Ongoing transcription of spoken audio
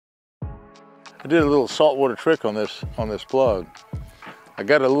I did a little saltwater trick on this plug. I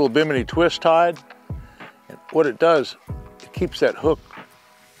got a little bimini twist tied, and what it does, it keeps that hook,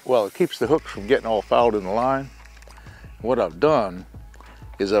 well, it keeps the hook from getting all fouled in the line. And what I've done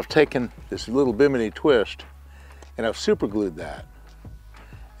is I've taken this little bimini twist and I've super glued that.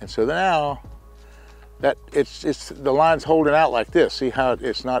 And so now that the line's holding out like this. See how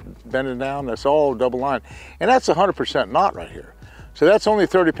it's not bending down? That's all double line. And that's 100% knot right here. So that's only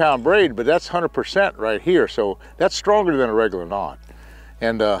 30-pound braid, but that's 100% right here. So that's stronger than a regular knot.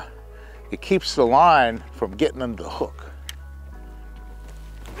 And it keeps the line from getting under the hook.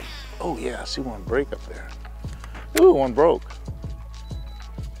 Oh yeah, I see one break up there. Ooh, one broke.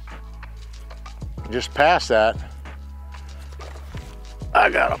 Just past that. I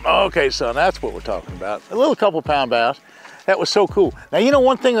got him. Okay, son, that's what we're talking about. A little couple pound bass. That was so cool. Now, you know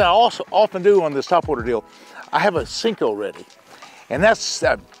one thing that I also often do on this topwater deal, I have a Cinco ready. And that's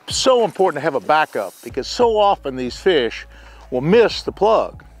so important to have a backup because so often these fish will miss the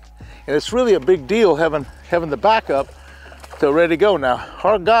plug. And it's really a big deal having the backup to ready to go. Now,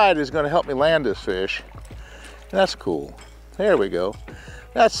 our guide is gonna help me land this fish. And that's cool. There we go.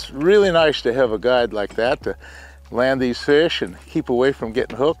 That's really nice to have a guide like that to land these fish and keep away from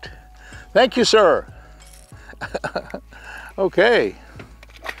getting hooked. Thank you, sir. Okay.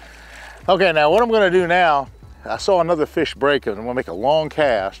 Okay, now what I'm gonna do now, I saw another fish break and I'm gonna make a long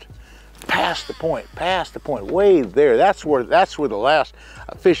cast past the point, way there. That's where the last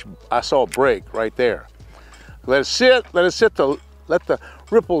fish I saw break, right there. Let it sit to let the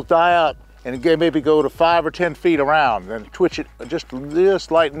ripples die out and again, maybe go to 5 or 10 feet around, then twitch it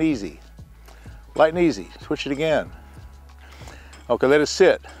just light and easy. Light and easy, switch it again. Okay, let it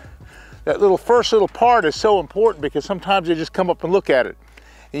sit. That first little part is so important because sometimes you just come up and look at it.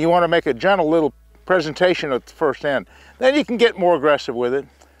 And you want to make a gentle little presentation at the first end. Then you can get more aggressive with it.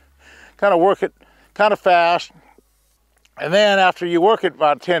 Kind of work it kind of fast. And then after you work it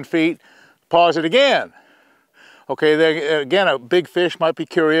about 10 feet, pause it again. Okay, then again, a big fish might be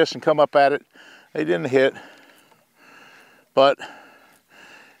curious and come up at it. They didn't hit. But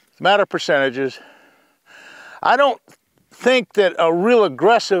it's a matter of percentages. I don't think that a real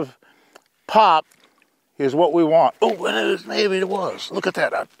aggressive pop is what we want. Oh, maybe it was. Look at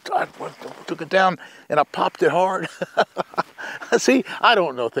that. I took it down and I popped it hard. See, I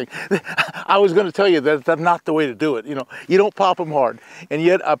don't know things. I was going to tell you that that's not the way to do it. You know, you don't pop them hard. And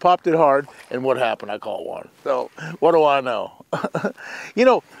yet I popped it hard and what happened? I caught one. So what do I know? You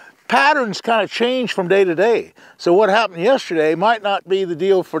know, patterns kind of change from day to day. So what happened yesterday might not be the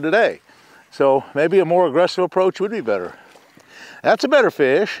deal for today. So maybe a more aggressive approach would be better. That's a better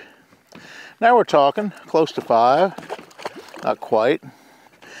fish. Now we're talking close to 5, not quite.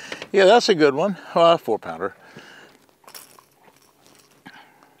 Yeah, that's a good one. 4-pounder.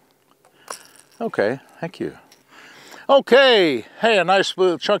 Okay, thank you. Okay, hey, a nice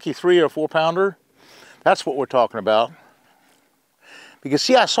little chunky 3 or 4-pounder. That's what we're talking about. Because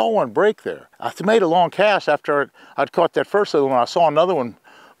see, I saw one break there. I made a long cast after I'd caught that first little one. I saw another one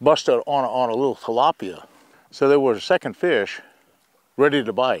busted on a little tilapia. So there was a second fish ready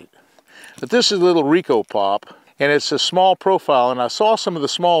to bite. But this is a little Rico pop, and it's a small profile, and I saw some of the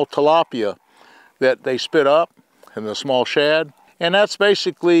small tilapia that they spit up, and the small shad, and that's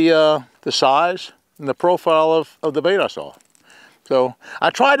basically the size and the profile of the bait I saw. So I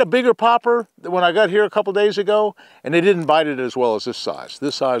tried a bigger popper when I got here a couple days ago, and they didn't bite it as well as this size.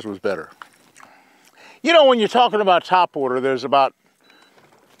 This size was better. You know, when you're talking about topwater, there's about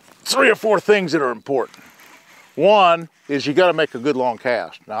 3 or 4 things that are important. One is you got to make a good long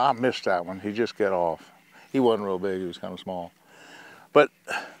cast. Now I missed that one. He just got off. He wasn't real big. He was kind of small. But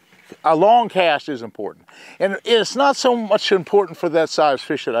a long cast is important. And it's not so much important for that size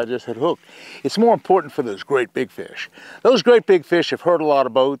fish that I just had hooked. It's more important for those great big fish. Those great big fish have heard a lot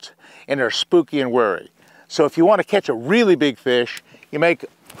of boats and they're spooky and wary. So if you want to catch a really big fish, you make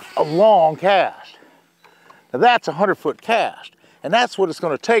a long cast. Now that's a 100-foot cast. And that's what it's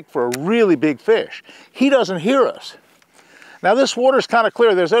going to take for a really big fish. He doesn't hear us. Now this water's kind of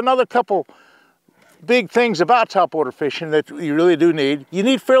clear. There's another couple big things about topwater fishing that you really do need. You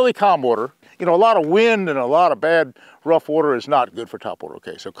need fairly calm water. You know, a lot of wind and a lot of bad rough water is not good for topwater.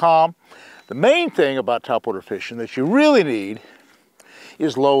 Okay, so calm. The main thing about topwater fishing that you really need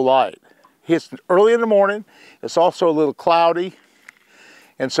is low light. It's early in the morning. It's also a little cloudy.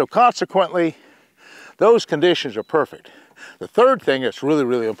 And so consequently, those conditions are perfect. The third thing that's really,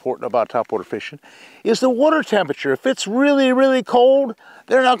 really important about topwater fishing is the water temperature. If it's really, really cold,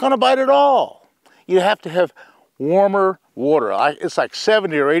 they're not going to bite at all. You have to have warmer water. It's like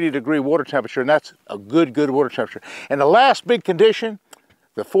 70 or 80 degree water temperature, and that's a good water temperature. And the last big condition,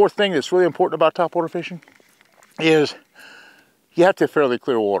 The fourth thing that's really important about topwater fishing is you have to have fairly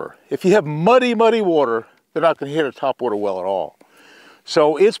clear water. If you have muddy water, they're not going to hit a topwater well at all.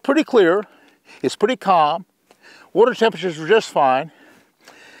 So it's pretty clear, it's pretty calm, water temperatures are just fine,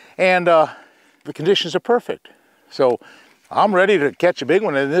 and the conditions are perfect. So I'm ready to catch a big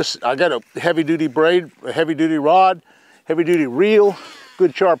one. And this, I got a heavy duty braid, a heavy duty rod, heavy duty reel,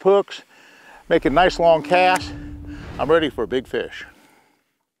 good sharp hooks, making nice long casts. I'm ready for a big fish.